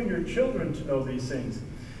want you and your children to know these things.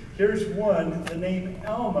 Here's one. The name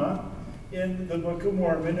Alma in the Book of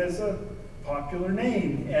Mormon is a popular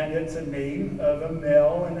name, and it's a name of a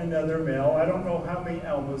male and another male. I don't know how many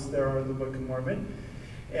Almas there are in the Book of Mormon.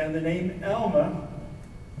 And the name Alma,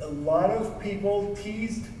 a lot of people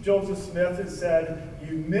teased Joseph Smith and said,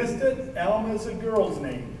 "You missed it, Alma is a girl's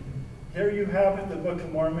name. Here you have it, the Book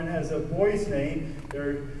of Mormon has a boy's name.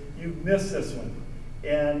 You missed this one."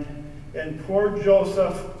 And poor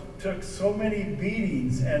Joseph took so many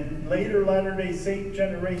beatings, and later Latter-day Saint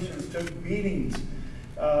generations took beatings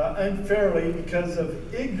unfairly because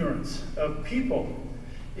of ignorance of people.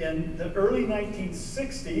 In the early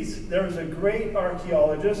 1960s, there was a great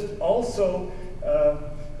archaeologist, also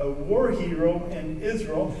a war hero in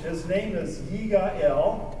Israel. His name is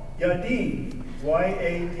Yigael Yadin,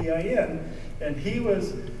 Y-A-D-I-N, and he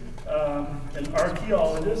was an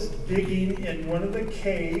archaeologist digging in one of the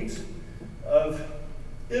caves of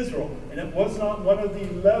Israel. And it was not one of the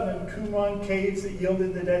 11 Qumran caves that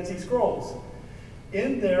yielded the Dead Sea Scrolls.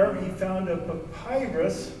 In there, he found a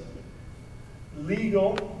papyrus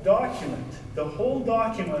legal document. The whole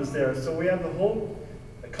document is there, so we have the whole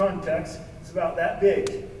context. It's about that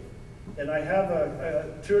big. And I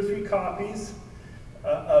have 2 or 3 copies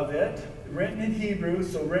of it, written in Hebrew,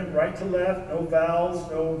 so written right to left, no vowels,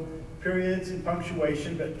 no periods and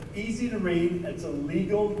punctuation, but easy to read. It's a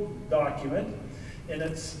legal document, and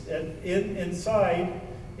it's inside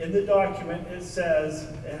in the document it says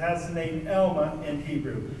it has the name Alma in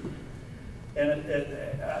Hebrew, and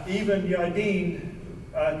even Yadin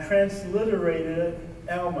transliterated it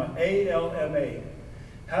Alma, A-L-M-A.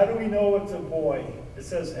 How do we know it's a boy? It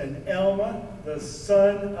says, "And Alma, the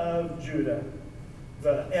son of Judah."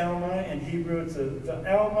 The Alma in Hebrew, it's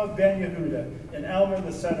the Alma ben Yehuda, and Alma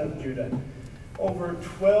the son of Judah. Over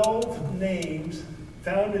 12 names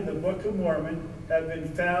found in the Book of Mormon have been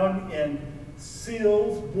found in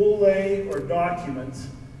seals, bullae, or documents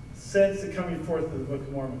since the coming forth of the Book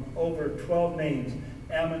of Mormon. Over 12 names.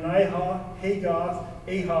 Ammonihah, Hagoth,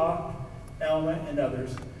 Ahah, Alma, and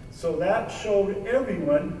others. So that showed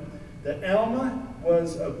everyone that Alma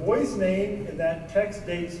was a boy's name, and that text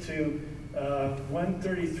dates to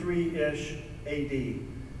 133-ish AD.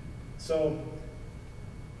 So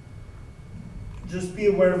just be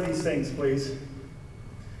aware of these things, please.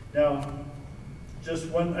 Now,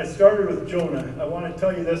 I started with Jonah. I want to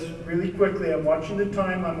tell you this really quickly. I'm watching the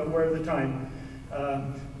time. I'm aware of the time.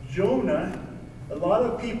 Jonah, a lot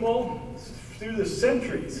of people through the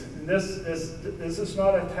centuries, and this is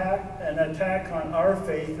not an attack on our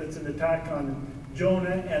faith, it's an attack on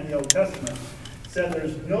Jonah and the Old Testament, said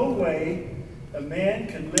there's no way a man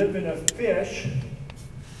can live in a fish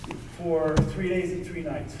for 3 days and 3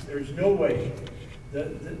 nights. There's no way.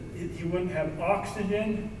 He wouldn't have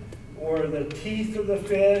oxygen, or the teeth of the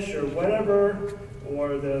fish, or whatever,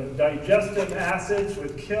 or the digestive acids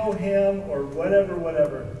would kill him, or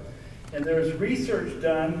whatever. And there's research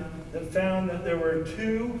done that found that there were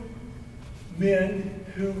 2 men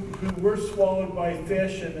who were swallowed by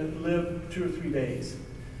fish and that lived 2 or 3 days.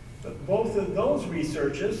 But both of those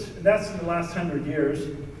researches, and that's in the last 100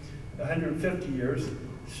 years, 150 years,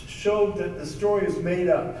 showed that the story is made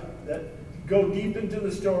up. That go deep into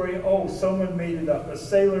the story, someone made it up, a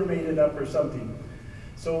sailor made it up or something.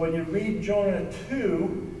 So when you read Jonah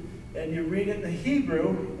 2, and you read it in the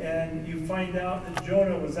Hebrew, and you find out that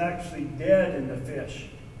Jonah was actually dead in the fish.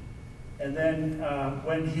 And then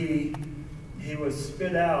when he was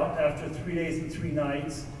spit out after 3 days and 3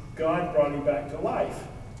 nights, God brought him back to life.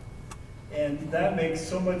 And that makes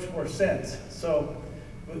so much more sense. So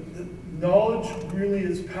the knowledge really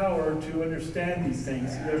is power to understand these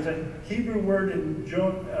things. There's a Hebrew word in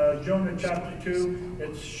Jonah chapter 2.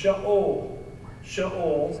 It's Sheol.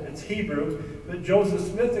 Sheol, it's Hebrew. But Joseph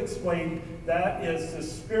Smith explained that is the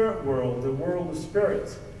spirit world, the world of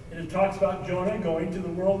spirits. And it talks about Jonah going to the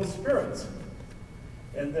world of spirits.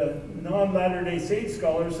 And the non-Latter-day Saint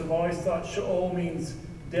scholars have always thought Sheol means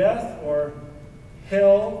death or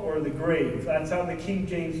hell or the grave. That's how the King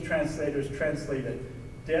James translators translate it.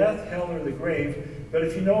 Death, hell, or the grave. But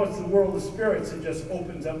if you know it's the world of spirits, it just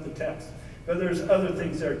opens up the text. But there's other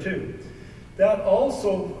things there too. That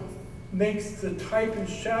also makes the type and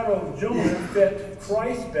shadow of Jonah fit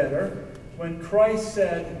Christ better when Christ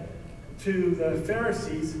said to the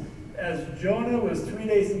Pharisees, as Jonah was 3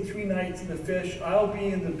 days and 3 nights in the fish, I'll be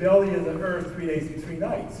in the belly of the earth 3 days and 3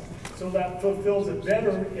 nights. So that fulfills it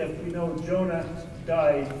better if we know Jonah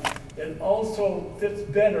died. It also fits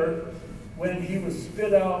better when he was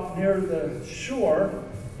spit out near the shore,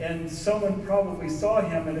 and someone probably saw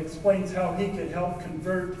him, and explains how he could help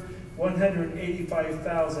convert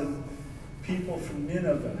 185,000 people from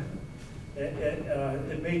Nineveh.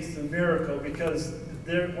 It makes the miracle because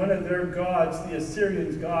one of their gods, the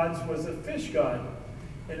Assyrians' gods, was a fish god.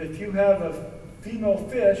 And if you have a female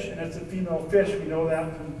fish, and it's a female fish, we know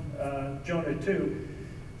that from Jonah 2,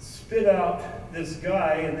 spit out this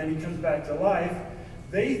guy and then he comes back to life,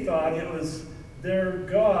 they thought it was their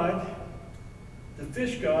god, the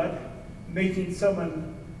fish god, making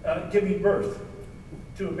someone, giving birth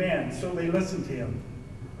to a man. So they listened to him.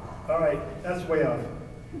 All right, that's way off.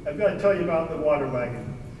 I've got to tell you about the water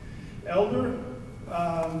wagon. Elder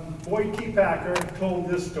Boyd T. Packer told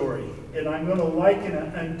this story, and I'm going to liken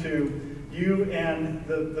it unto you and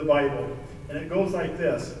the Bible. And it goes like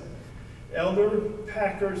this. Elder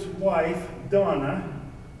Packer's wife, Donna,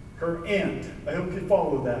 her aunt, I hope you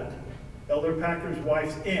follow that. Elder Packer's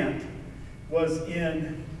wife's aunt was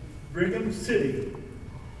in Brigham City.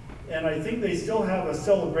 And I think they still have a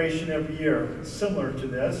celebration every year similar to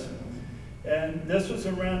this. And this was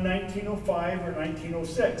around 1905 or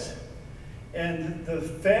 1906. And the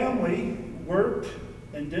family worked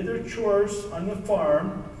and did their chores on the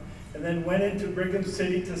farm and then went into Brigham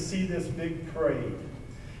City to see this big parade.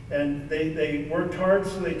 And they worked hard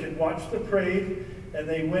so they could watch the parade. And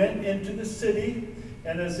they went into the city.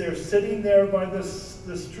 And as they're sitting there by the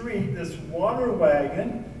street, this water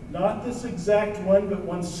wagon, not this exact one, but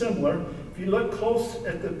one similar. If you look close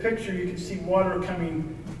at the picture, you can see water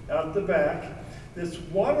coming out the back. This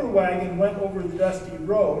water wagon went over the dusty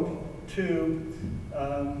road to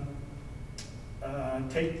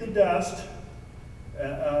take the dust,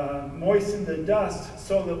 moisten the dust,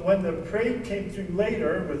 so that when the parade came through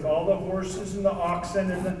later, with all the horses and the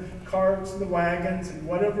oxen and the carts and the wagons and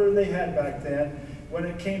whatever they had back then, when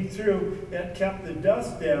it came through, it kept the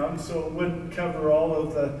dust down so it wouldn't cover all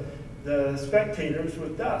of the spectators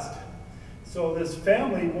with dust. So this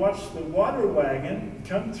family watched the water wagon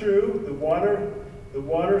come through, the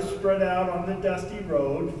water spread out on the dusty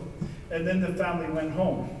road, and then the family went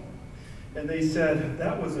home. And they said,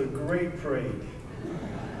 that was a great parade.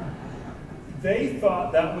 They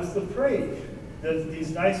thought that was the parade.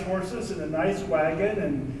 These nice horses and a nice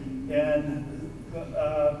wagon and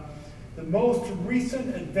the most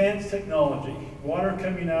recent advanced technology. Water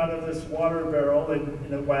coming out of this water barrel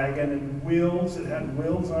in a wagon, and wheels. It had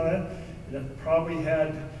wheels on it. And it probably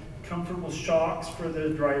had comfortable shocks for the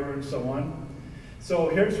driver and so on. So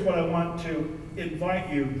here's what I want to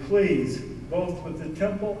invite you, please, both with the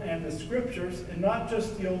temple and the scriptures, and not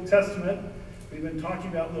just the Old Testament. We've been talking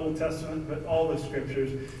about the Old Testament, but all the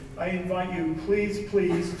scriptures. I invite you, please,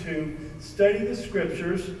 to study the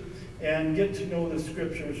scriptures and get to know the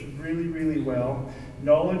scriptures really, really well.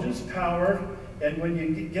 Knowledge is power, and when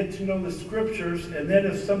you get to know the scriptures, and then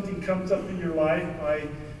if something comes up in your life by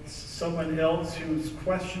someone else who's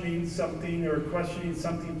questioning something or questioning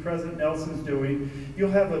something President Nelson's doing, you'll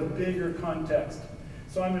have a bigger context.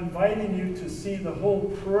 So I'm inviting you to see the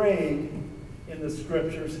whole parade in the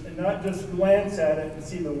scriptures and not just glance at it and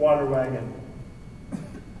see the water wagon.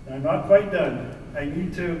 And I'm not quite done. I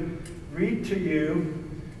need to read to you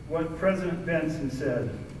what President Benson said.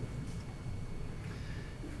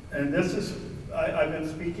 And this is, I've been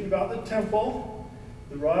speaking about the temple,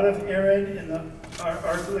 the rod of Aaron, and the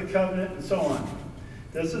Ark of the Covenant, and so on.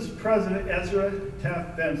 This is President Ezra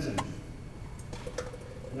Taft Benson.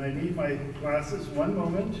 And I need my glasses, one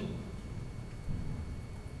moment.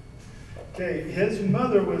 Okay, his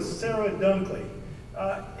mother was Sarah Dunkley.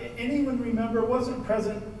 Anyone remember, wasn't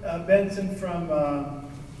President Benson from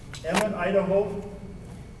Emmett, Idaho?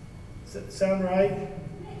 Sound right?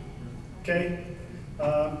 Okay.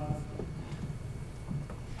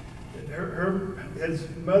 His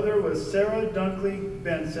mother was Sarah Dunkley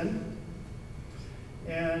Benson,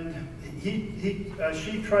 and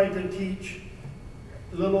she tried to teach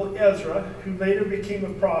little Ezra, who later became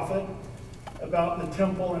a prophet, about the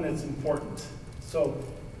temple and its importance. So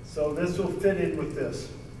this will fit in with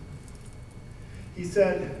this. He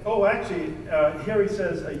said, here he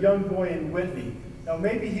says, a young boy in Whitney. Now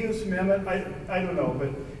maybe he was from Emmett, I don't know,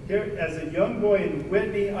 but here, as a young boy in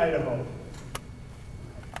Whitney, Idaho,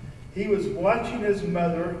 he was watching his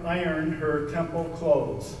mother iron her temple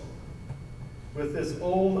clothes with this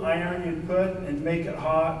old iron you'd put and make it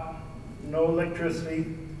hot, no electricity.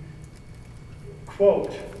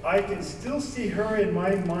 quote, I can still see her in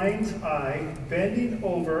my mind's eye bending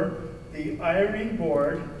over the ironing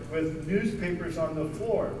board with newspapers on the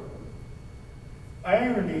floor,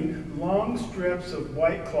 ironing long strips of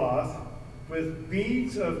white cloth with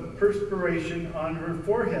beads of perspiration on her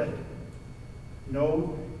forehead.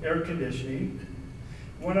 No air conditioning.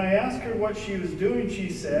 When I asked her what she was doing, she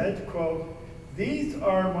said, quote, these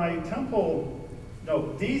are temple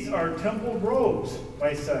robes,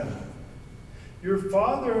 my son. Your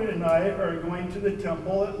father and I are going to the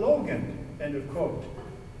temple at Logan, end of quote.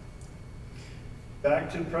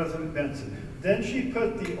 Back to President Benson. Then she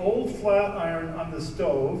put the old flat iron on the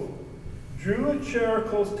stove, drew a chair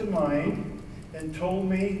close to mine, and told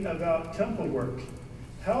me about temple work.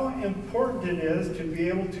 How important it is to be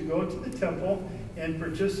able to go to the temple and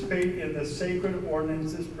participate in the sacred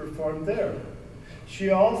ordinances performed there. She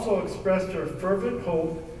also expressed her fervent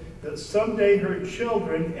hope that someday her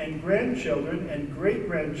children and grandchildren and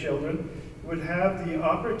great-grandchildren would have the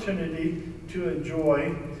opportunity to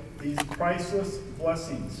enjoy these priceless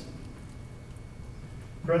blessings.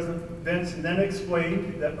 President Benson then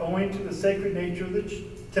explained that owing to the sacred nature of the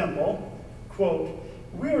temple, quote,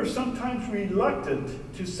 we are sometimes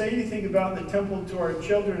reluctant to say anything about the temple to our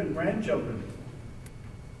children and grandchildren.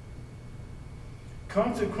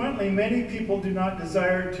 Consequently, many people do not have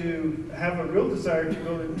a real desire to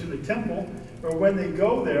go into the temple, or when they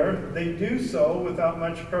go there, they do so without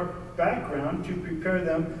much background to prepare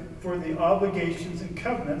them for the obligations and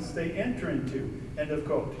covenants they enter into, end of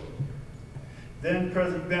quote. Then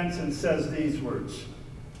President Benson says these words.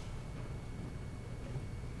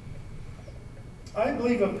 I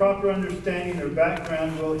believe a proper understanding or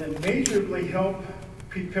background will immeasurably help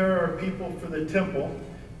prepare our people for the temple.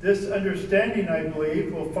 This understanding, I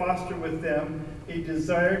believe, will foster with them a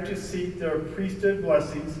desire to seek their priesthood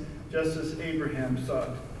blessings, just as Abraham sought.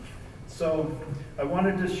 So I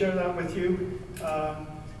wanted to share that with you.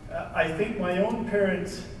 I think my own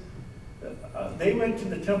parents, they went to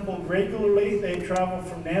the temple regularly. They traveled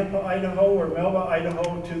from Nampa, Idaho, or Melba,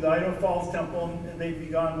 Idaho, to the Idaho Falls Temple, and they'd be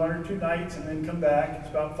gone 1 or 2 nights and then come back. It's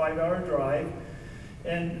about a 5-hour drive.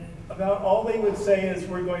 And about all they would say is,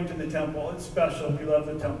 we're going to the temple. It's special. We love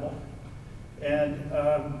the temple. And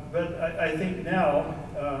but I think now,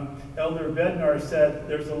 Elder Bednar said,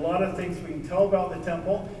 there's a lot of things we can tell about the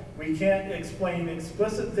temple. We can't explain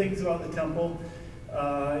explicit things about the temple,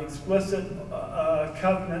 explicit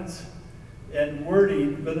covenants and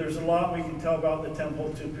wording, but there's a lot we can tell about the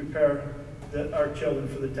temple to prepare our children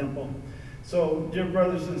for the temple. So, dear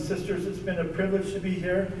brothers and sisters, it's been a privilege to be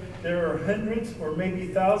here. There are hundreds or maybe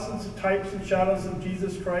thousands of types and shadows of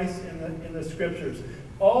Jesus Christ in the scriptures.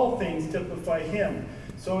 All things typify him.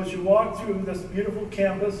 So as you walk through this beautiful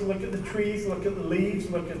campus, look at the trees, look at the leaves,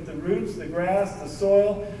 look at the roots, the grass, the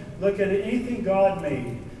soil, look at anything God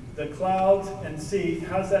made, the clouds, and see,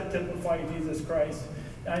 how's that typify Jesus Christ?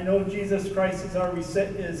 I know Jesus Christ is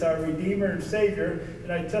our Redeemer and Savior,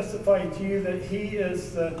 and I testify to you that he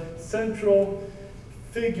is the central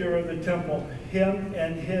figure of the temple. Him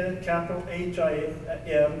and his, capital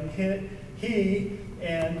H-I-M, he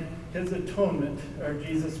and his atonement are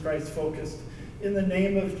Jesus Christ focused. In the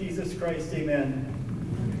name of Jesus Christ, amen.